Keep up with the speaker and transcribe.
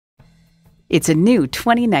It's a new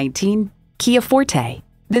 2019 Kia Forte.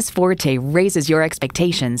 This Forte raises your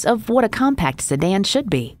expectations of what a compact sedan should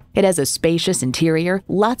be. It has a spacious interior,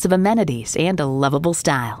 lots of amenities, and a lovable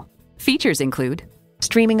style. Features include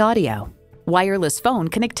streaming audio, wireless phone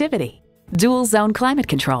connectivity, dual zone climate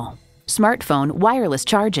control, smartphone wireless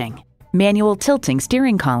charging, manual tilting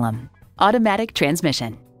steering column, automatic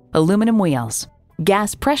transmission, aluminum wheels,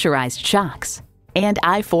 gas pressurized shocks, and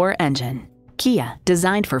i4 engine. Kia,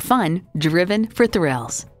 designed for fun, driven for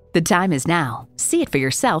thrills. The time is now. See it for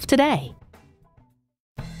yourself today.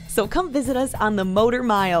 So come visit us on the Motor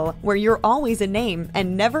Mile, where you're always a name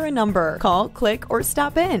and never a number. Call, click, or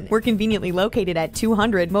stop in. We're conveniently located at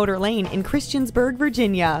 200 Motor Lane in Christiansburg,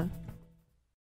 Virginia.